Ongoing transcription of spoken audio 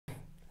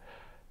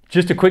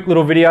Just a quick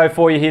little video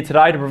for you here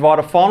today to provide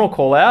a final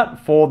call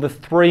out for the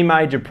 3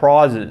 major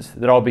prizes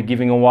that I'll be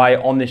giving away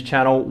on this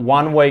channel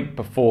 1 week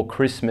before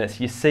Christmas.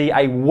 You see,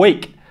 a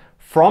week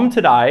from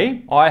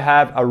today, I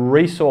have a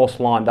resource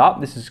lined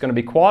up. This is going to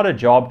be quite a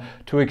job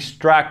to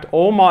extract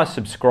all my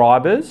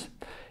subscribers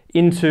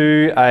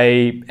into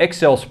a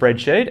Excel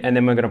spreadsheet, and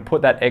then we're going to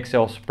put that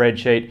Excel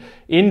spreadsheet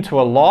into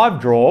a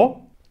live draw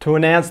to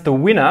announce the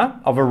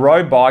winner of a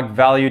road bike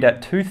valued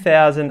at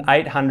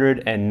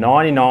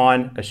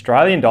 2,899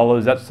 Australian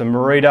dollars. That's the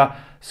Merida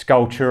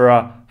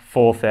Scultura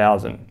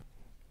 4000.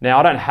 Now,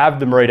 I don't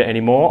have the Merida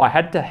anymore. I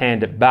had to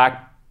hand it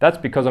back. That's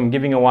because I'm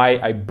giving away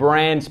a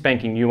brand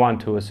spanking new one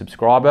to a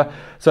subscriber.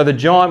 So the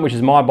Giant, which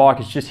is my bike,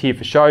 is just here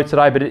for show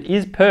today, but it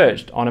is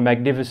perched on a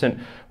magnificent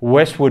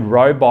Westwood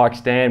road bike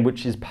stand,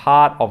 which is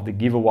part of the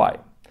giveaway.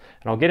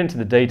 And I'll get into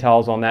the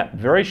details on that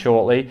very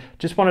shortly.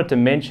 Just wanted to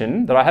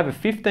mention that I have a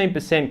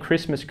 15%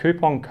 Christmas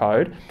coupon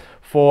code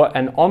for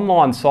an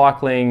online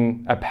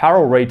cycling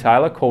apparel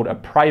retailer called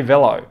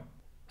Velo.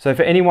 So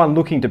for anyone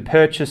looking to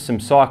purchase some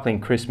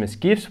cycling Christmas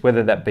gifts,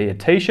 whether that be a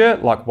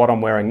t-shirt like what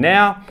I'm wearing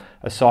now,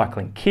 a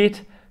cycling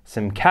kit,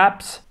 some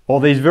caps,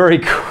 or these very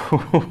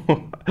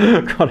cool,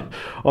 God,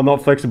 I'm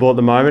not flexible at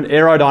the moment,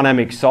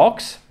 aerodynamic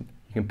socks,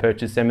 you can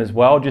purchase them as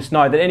well. Just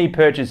know that any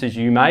purchases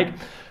you make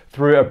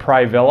through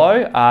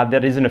Velo,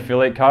 that is an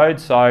affiliate code,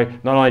 so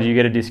not only do you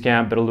get a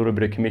discount, but a little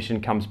bit of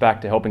commission comes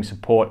back to helping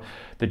support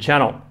the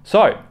channel.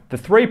 So the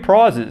 3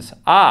 prizes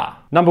are,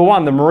 number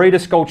 1, the Merida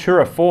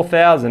Scultura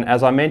 4000.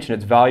 As I mentioned,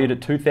 it's valued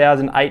at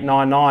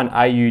 2,899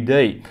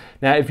 AUD.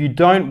 Now, if you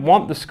don't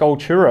want the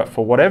Scultura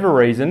for whatever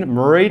reason,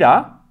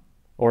 Merida,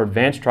 or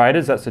Advanced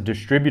Traders, that's a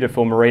distributor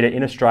for Merida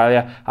in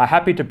Australia, are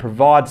happy to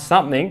provide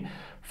something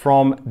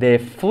from their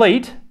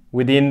fleet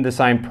within the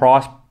same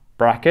price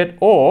bracket,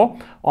 or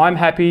I'm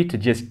happy to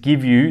just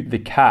give you the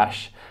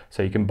cash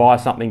so you can buy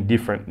something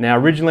different. Now,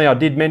 originally I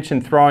did mention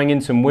throwing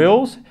in some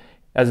wheels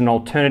as an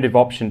alternative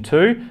option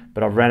too,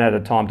 but I've ran out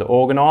of time to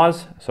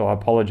organise, so I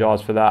apologise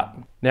for that.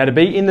 Now, to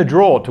be in the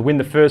draw to win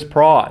the first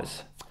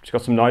prize, just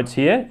got some notes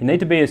here. You need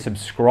to be a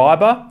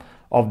subscriber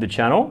of the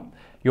channel.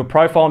 Your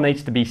profile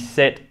needs to be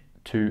set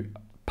to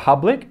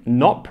public,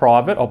 not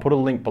private. I'll put a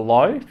link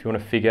below if you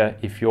want to figure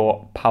if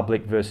you're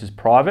public versus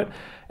private.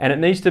 And it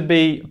needs to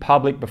be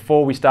public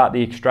before we start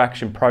the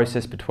extraction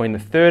process between the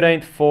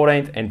 13th,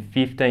 14th and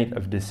 15th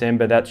of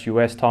December. That's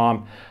US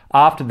time.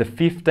 After the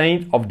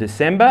 15th of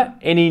December,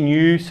 any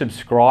new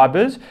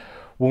subscribers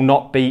will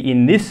not be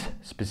in this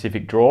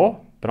specific draw,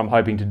 but I'm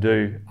hoping to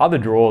do other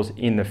draws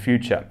in the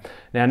future.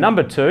 Now,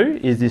 number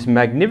 2 is this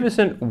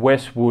magnificent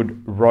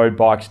Westwood road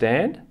bike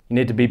stand. You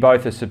need to be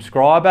both a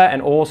subscriber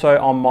and also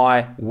on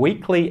my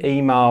weekly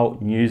email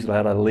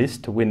newsletter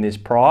list to win this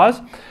prize,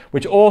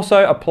 which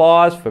also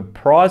applies for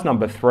prize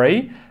number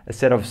 3, a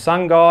set of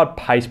SunGod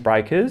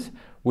Pacebreakers,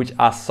 which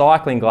are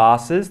cycling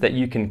glasses that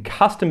you can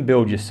custom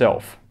build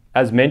yourself.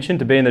 As mentioned,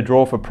 to be in the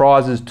draw for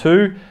prizes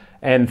 2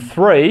 and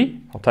 3,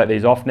 I'll take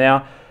these off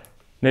now,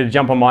 need to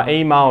jump on my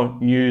email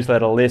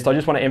newsletter list. I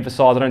just want to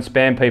emphasize I don't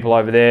spam people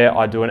over there.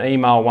 I do an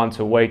email once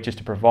a week just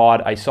to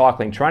provide a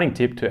cycling training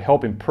tip to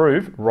help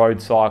improve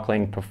road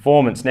cycling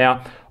performance.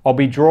 Now, I'll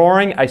be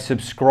drawing a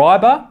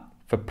subscriber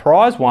for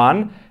prize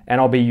 1,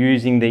 and I'll be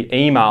using the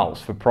emails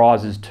for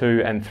prizes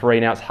 2 and 3.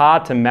 Now, it's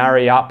hard to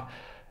marry up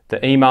the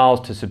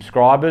emails to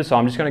subscribers, so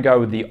I'm just going to go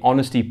with the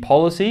honesty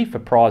policy for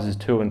prizes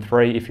 2 and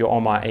 3. If you're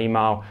on my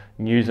email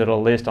newsletter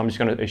list, I'm just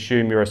going to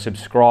assume you're a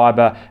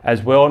subscriber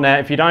as well. Now,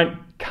 if you don't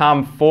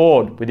come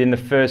forward within the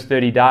first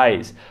 30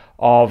 days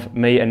of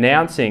me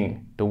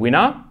announcing the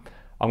winner,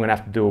 I'm going to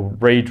have to do a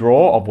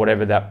redraw of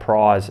whatever that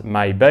prize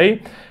may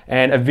be.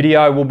 And a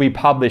video will be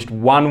published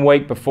 1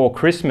 week before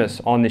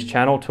Christmas on this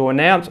channel to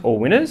announce all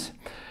winners.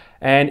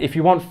 And if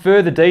you want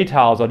further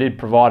details, I did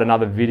provide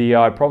another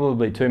video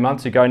probably 2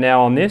 months ago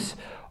now on this.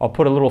 I'll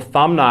put a little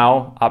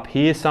thumbnail up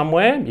here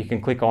somewhere. You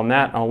can click on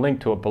that. I'll link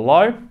to it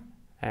below.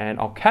 And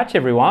I'll catch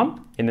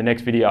everyone in the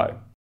next video.